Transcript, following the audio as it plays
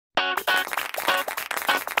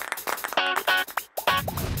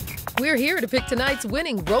We're here to pick tonight's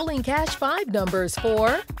winning Rolling Cash 5 numbers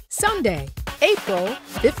for Sunday, April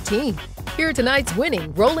 15th. Here are tonight's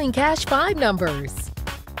winning Rolling Cash 5 numbers.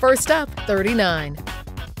 First up, 39.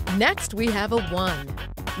 Next, we have a 1.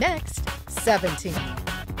 Next, 17.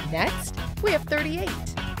 Next, we have 38.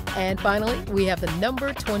 And finally, we have the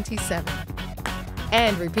number 27.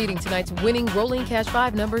 And repeating tonight's winning Rolling Cash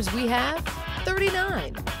 5 numbers, we have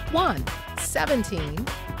 39, 1, 17,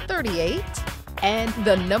 38, and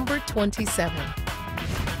the number 27.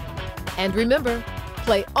 And remember,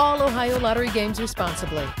 play all Ohio Lottery games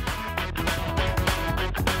responsibly.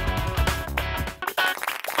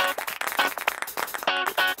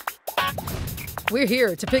 We're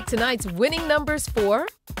here to pick tonight's winning numbers for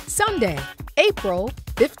Sunday, April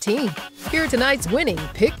 15th. Here are tonight's winning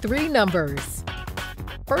Pick 3 numbers.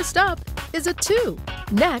 First up is a 2,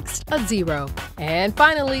 next a 0, and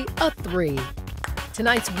finally a 3.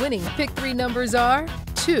 Tonight's winning Pick 3 numbers are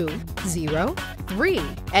 2, 0, 3.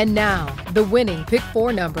 And now, the winning Pick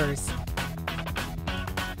 4 numbers.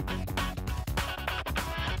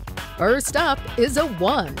 First up is a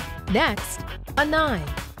 1, next a 9,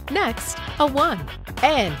 next a 1,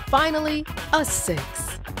 and finally a 6.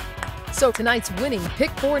 So tonight's winning Pick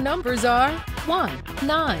 4 numbers are 1,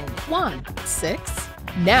 9, 1, 6.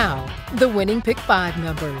 Now, the winning Pick 5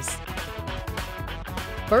 numbers.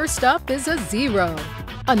 First up is a 0,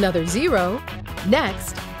 another 0,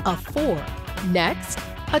 next a 4, next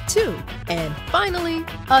a 2, and finally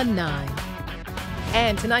a 9.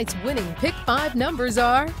 And tonight's winning Pick 5 numbers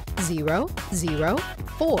are 0, 0,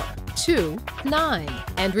 4, 2, 9.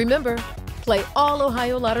 And remember, play all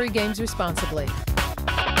Ohio Lottery games responsibly.